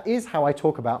 okay? That is how I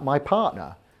talk about my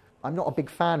partner. I'm not a big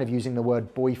fan of using the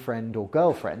word boyfriend or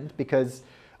girlfriend because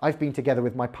I've been together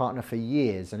with my partner for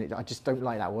years and I just don't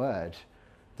like that word.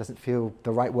 It doesn't feel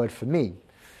the right word for me.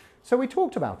 So we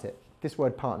talked about it, this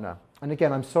word partner. And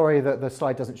again, I'm sorry that the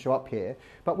slide doesn't show up here,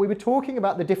 but we were talking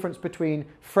about the difference between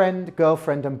friend,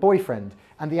 girlfriend, and boyfriend,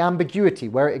 and the ambiguity,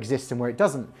 where it exists and where it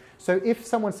doesn't. So if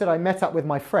someone said, I met up with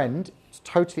my friend, it's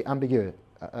totally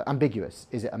ambiguous.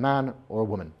 Is it a man or a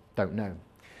woman? Don't know.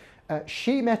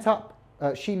 She met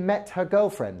her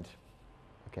girlfriend.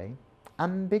 Okay.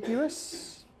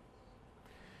 Ambiguous?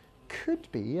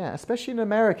 Could be, yeah, especially in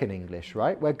American English,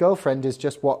 right? Where girlfriend is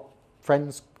just what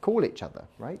friends call each other,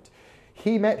 right?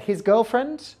 He met his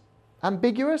girlfriend.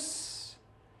 Ambiguous?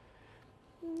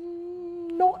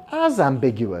 Not as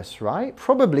ambiguous, right?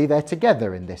 Probably they're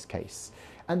together in this case.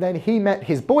 And then he met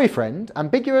his boyfriend.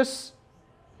 Ambiguous?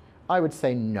 I would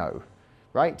say no,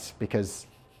 right? Because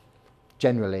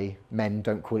generally men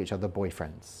don't call each other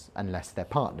boyfriends unless they're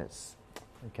partners.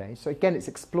 Okay, so again, it's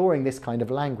exploring this kind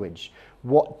of language,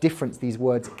 what difference these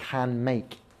words can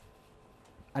make.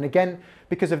 And again,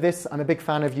 because of this, I'm a big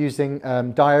fan of using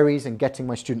diaries and getting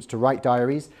my students to write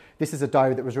diaries. This is a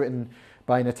diary that was written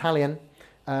by an Italian,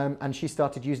 and she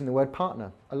started using the word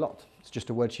partner a lot. It's just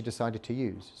a word she decided to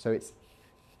use. So it's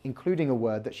including a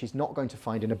word that she's not going to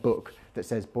find in a book that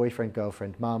says boyfriend,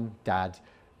 girlfriend, mum, dad,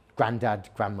 granddad,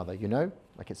 grandmother, you know?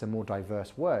 Like it's a more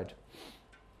diverse word.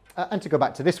 And to go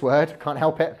back to this word, can't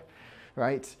help it,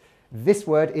 right? This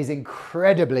word is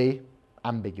incredibly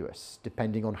ambiguous,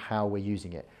 depending on how we're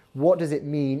using it. What does it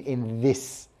mean in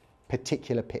this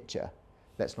particular picture?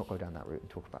 Let's not go down that route and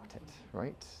talk about it,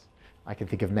 right? I can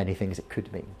think of many things it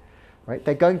could mean, right?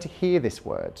 They're going to hear this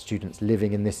word, students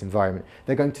living in this environment.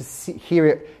 They're going to hear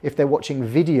it if they're watching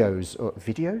videos. Or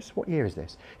videos? What year is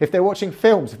this? If they're watching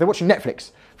films, if they're watching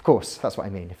Netflix, of course, that's what I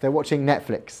mean. If they're watching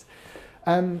Netflix.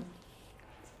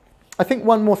 I think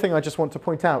one more thing I just want to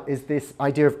point out is this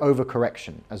idea of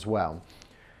overcorrection as well.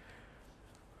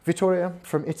 Vittoria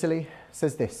from Italy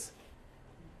says this.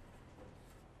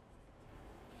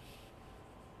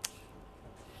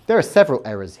 There are several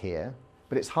errors here,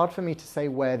 but it's hard for me to say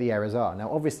where the errors are.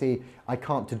 Now, obviously, I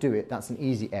can't do it. That's an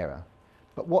easy error.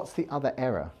 But what's the other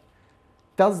error?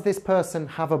 Does this person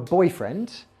have a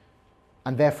boyfriend,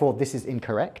 and therefore this is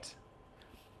incorrect?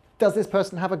 Does this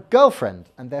person have a girlfriend,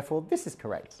 and therefore this is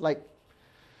correct? Like,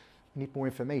 I need more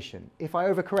information. If I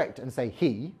overcorrect and say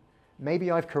he,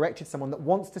 maybe I've corrected someone that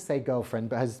wants to say girlfriend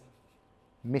but has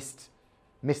missed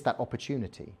that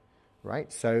opportunity,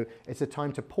 right? So it's a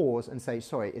time to pause and say,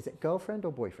 sorry, is it girlfriend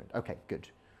or boyfriend? Okay, good.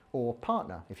 Or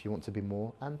partner, if you want to be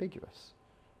more ambiguous.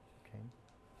 Okay.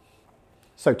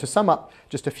 So to sum up,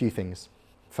 just a few things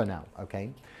for now,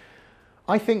 okay?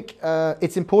 I think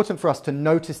it's important for us to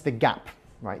notice the gap,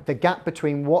 right? The gap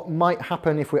between what might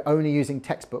happen if we're only using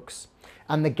textbooks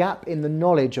and the gap in the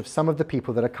knowledge of some of the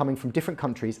people that are coming from different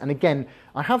countries. And again,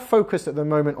 I have focused at the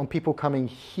moment on people coming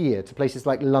here to places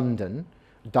like London,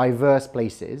 diverse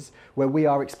places, where we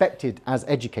are expected as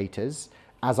educators,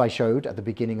 as I showed at the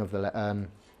beginning of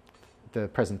the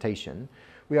presentation,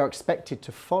 we are expected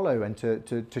to follow and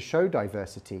to show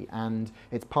diversity, and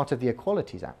it's part of the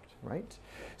Equalities Act, right?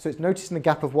 So it's noticing the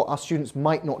gap of what our students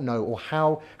might not know, or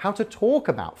how to talk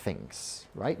about things,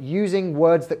 right? Using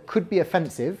words that could be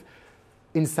offensive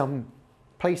in some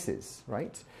places,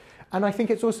 right? And I think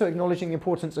it's also acknowledging the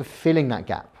importance of filling that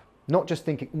gap, not just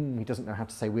thinking, he doesn't know how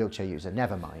to say wheelchair user,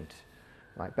 never mind,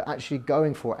 right? But actually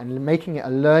going for it and making it a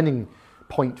learning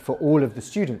point for all of the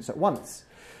students at once.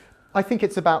 I think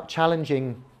it's about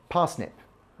challenging parsnip,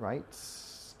 right?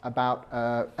 About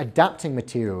adapting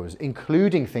materials,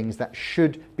 including things that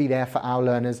should be there for our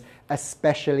learners,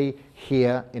 especially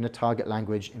here in a target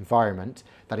language environment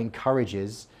that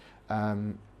encourages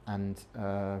and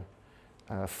and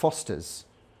fosters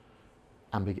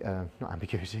not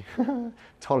ambiguity,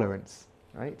 tolerance,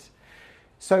 right?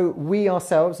 So we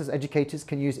ourselves as educators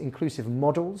can use inclusive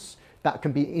models that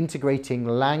can be integrating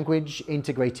language,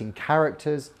 integrating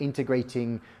characters,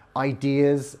 integrating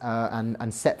ideas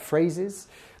and set phrases,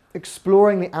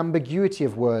 exploring the ambiguity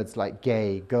of words like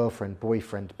gay, girlfriend,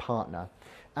 boyfriend, partner,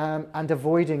 and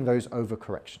avoiding those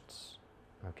overcorrections,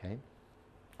 okay?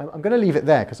 I'm going to leave it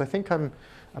there because I think I'm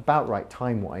about right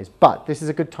time-wise, but this is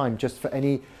a good time just for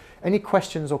any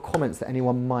questions or comments that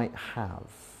anyone might have.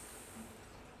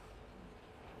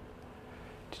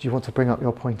 Did you want to bring up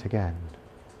your point again?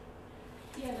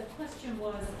 Yeah, the question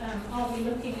was, are we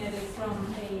looking at it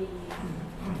from a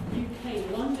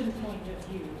UK, London point of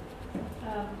view,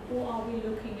 or are we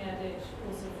looking at it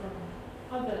also from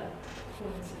other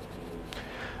points of view?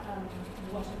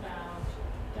 What about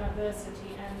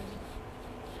diversity, and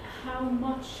how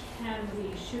much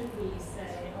should we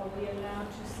say, are we allowed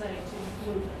to say to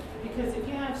include? Because if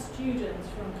you have students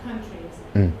from countries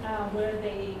where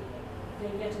they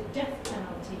get a death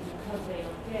penalty because they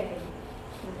are gay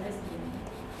or lesbian,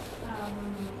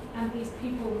 and these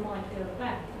people might go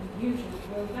back, and usually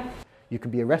go back. You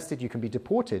can be arrested, you can be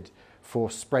deported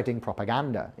for spreading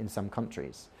propaganda in some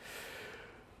countries.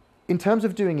 In terms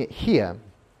of doing it here,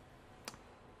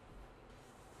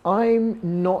 I'm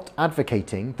not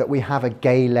advocating that we have a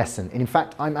gay lesson. In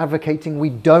fact, I'm advocating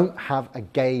we don't have a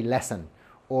gay lesson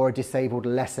or a disabled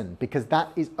lesson, because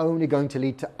that is only going to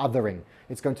lead to othering.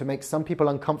 It's going to make some people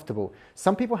uncomfortable.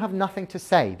 Some people have nothing to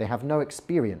say. They have no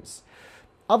experience.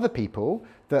 Other people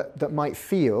that might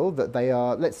feel that they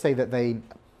are, let's say that they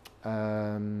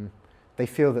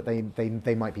feel that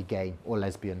they might be gay or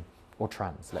lesbian or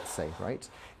trans, let's say, right?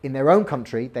 In their own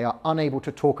country, they are unable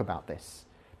to talk about this.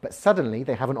 But suddenly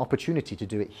they have an opportunity to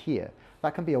do it here.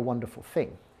 That can be a wonderful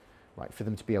thing, right, for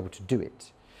them to be able to do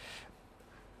it.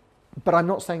 But I'm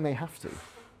not saying they have to.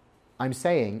 I'm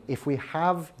saying if we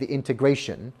have the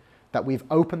integration, that we've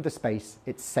opened the space,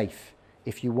 it's safe.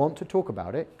 If you want to talk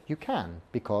about it, you can,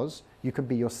 because you can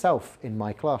be yourself in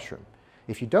my classroom.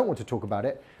 If you don't want to talk about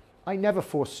it, I never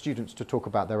force students to talk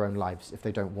about their own lives if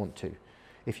they don't want to.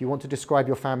 If you want to describe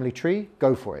your family tree,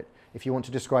 go for it. If you want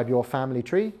to describe your family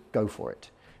tree, go for it.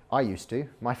 I used to.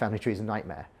 My family tree is a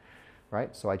nightmare,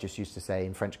 right? So I just used to say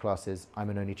in French classes, I'm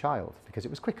an only child, because it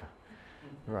was quicker,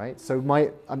 right? So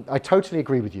I totally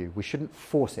agree with you. We shouldn't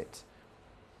force it,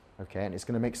 okay? And it's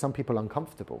going to make some people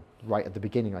uncomfortable. Right at the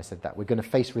beginning I said that. We're going to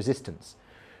face resistance,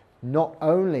 not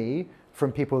only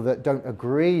from people that don't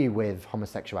agree with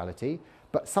homosexuality,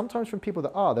 but sometimes from people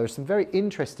that are. There are some very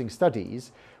interesting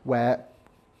studies where,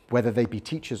 whether they be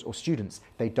teachers or students,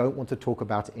 they don't want to talk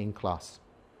about it in class.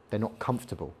 They're not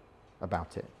comfortable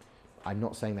about it. I'm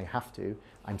not saying they have to.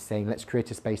 I'm saying let's create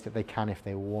a space that they can if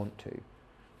they want to.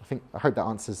 I hope that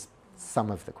answers some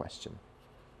of the question.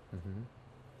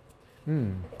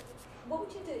 What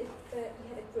would you do if you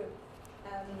had a group,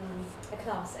 a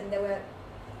class, and there were,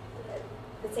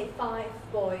 let's say, 5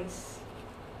 boys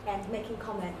and making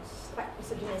comments, quite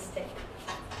misogynistic,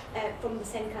 from the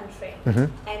same country,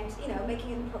 and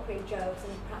making inappropriate jokes,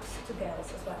 and perhaps to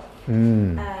girls as well,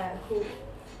 who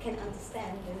can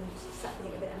understand and start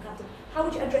feeling a bit uncomfortable. How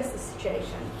would you address this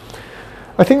situation?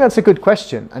 I think that's a good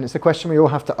question, and it's a question we all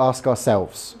have to ask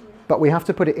ourselves. But we have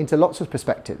to put it into lots of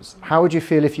perspectives. How would you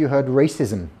feel if you heard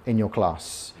racism in your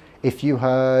class? If you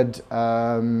heard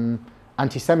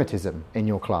anti-Semitism in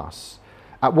your class?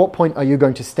 At what point are you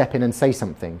going to step in and say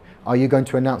something? Are you going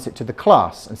to announce it to the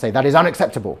class and say, that is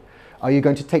unacceptable? Are you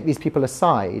going to take these people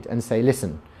aside and say,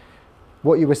 listen,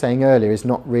 what you were saying earlier is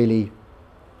not really,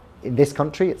 in this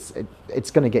country,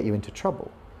 it's going to get you into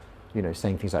trouble.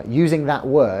 Saying things like, using that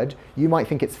word, you might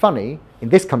think it's funny. In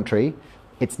this country,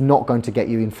 it's not going to get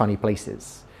you in funny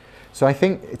places. So I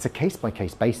think it's a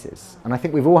case-by-case basis. And I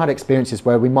think we've all had experiences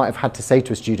where we might have had to say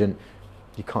to a student,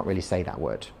 you can't really say that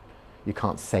word. You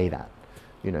can't say that.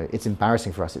 It's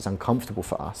embarrassing for us. It's uncomfortable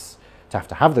for us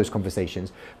to have those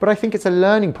conversations. But I think it's a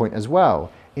learning point as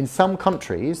well. In some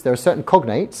countries, there are certain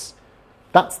cognates.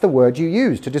 That's the word you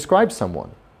use to describe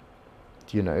someone.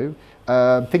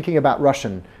 Thinking about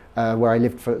Russian, where I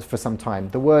lived for some time,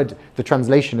 the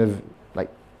translation of like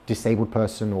disabled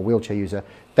person or wheelchair user,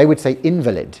 they would say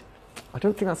invalid. I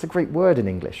don't think that's a great word in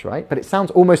English, right? But it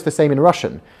sounds almost the same in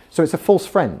Russian. So it's a false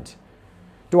friend.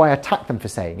 Do I attack them for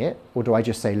saying it, or do I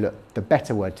just say, look, the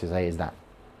better word to say is that?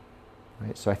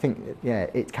 Right? So I think,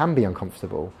 it can be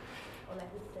uncomfortable. Or like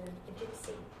with the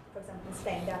gypsy, for example, in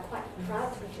Spain, they are quite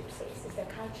proud to be gypsies. It's their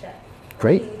culture.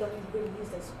 Great. You don't really use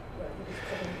those words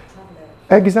because you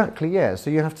traveller. Exactly, yeah. So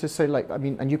you have to say, like, I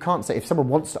mean, and you can't say, if someone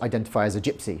wants to identify as a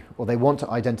gypsy, or they want to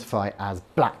identify as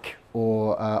black,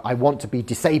 or I want to be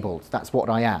disabled, that's what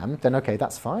I am, then okay,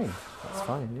 that's fine. That's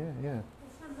fine, yeah.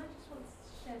 Sam, I just wanted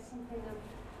to share something.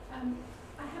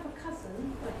 I have a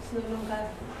cousin, but he's no longer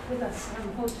with us,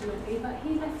 unfortunately, but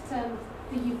he left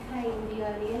the UK in the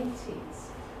early 80s.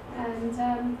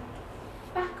 And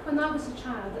back when I was a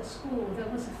child at school, there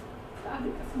was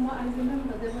from what I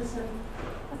remember, there was a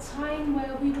time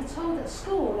where we were told at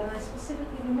school, and I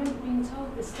specifically remember being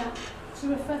told this, that to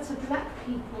refer to black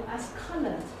people as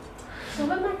coloured. So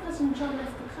when my cousin John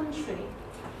left the country,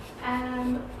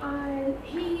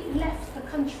 he left the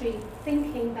country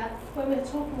thinking that when we're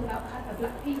talking about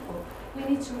black people, we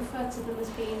need to refer to them as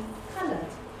being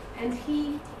coloured. And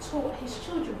he taught his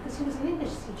children, because he was an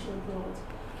English teacher abroad,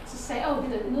 to say, oh,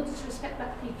 in order to respect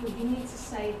black people, you need to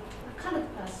say a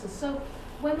coloured person. So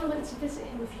when I went to visit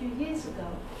him a few years ago,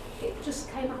 it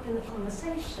just came up in the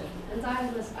conversation, and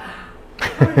I was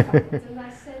horrified. And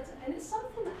I said, and it's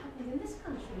something that happened in this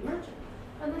country, imagine.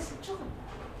 And I said, John,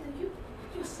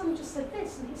 your son just said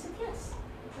this, and he said yes.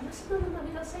 And I said, no,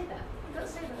 we don't say that. We don't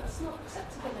say that. That's not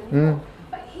acceptable anymore.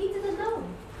 But he didn't know,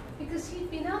 because he'd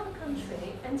been out of the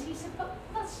country, and he said, but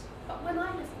when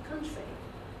I left the country,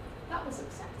 that was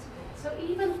acceptable. So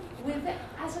even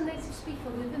as a native speaker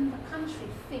within the country,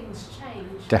 things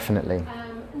change. Definitely.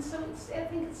 And so I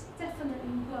think it's definitely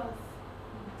worth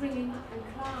bringing up in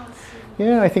class.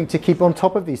 Yeah, I think to keep on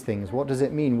top of these things, what does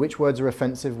it mean? Which words are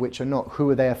offensive, which are not? Who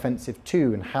are they offensive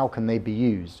to, and how can they be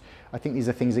used? I think these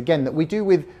are things, again, that we do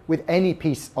with any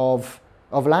piece of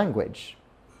language.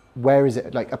 Where is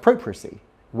it, like appropriacy?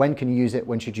 When can you use it?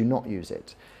 When should you not use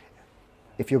it?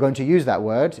 If you're going to use that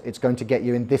word, it's going to get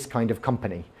you in this kind of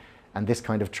company and this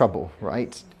kind of trouble,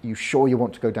 right? You sure you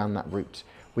want to go down that route?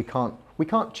 We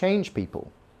can't change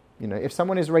people. You know, if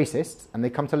someone is racist and they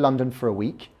come to London for a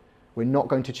week, we're not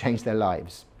going to change their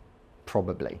lives,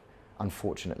 probably,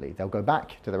 unfortunately. They'll go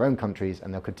back to their own countries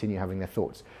and they'll continue having their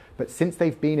thoughts. But since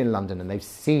they've been in London and they've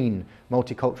seen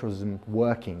multiculturalism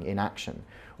working in action,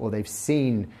 or they've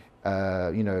seen,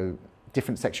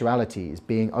 different sexualities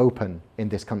being open in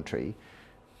this country,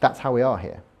 that's how we are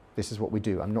here. This is what we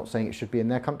do. I'm not saying it should be in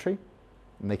their country,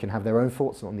 and they can have their own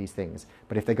thoughts on these things.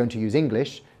 But if they're going to use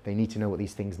English, they need to know what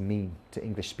these things mean to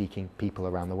English-speaking people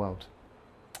around the world.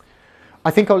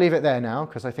 I think I'll leave it there now,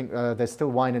 because I think there's still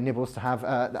wine and nibbles to have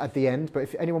at the end. But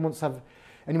if anyone wants to have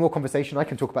any more conversation, I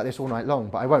can talk about this all night long,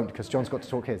 but I won't, because John's got to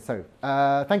talk his. So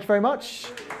thank you very much.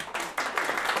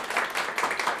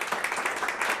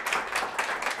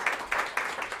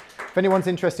 If anyone's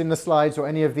interested in the slides or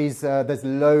any of these, there's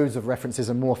loads of references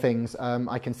and more things.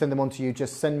 I can send them on to you.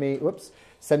 Just send me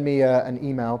an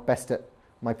email, best at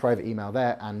my private email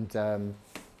there, and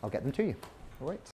I'll get them to you. All right.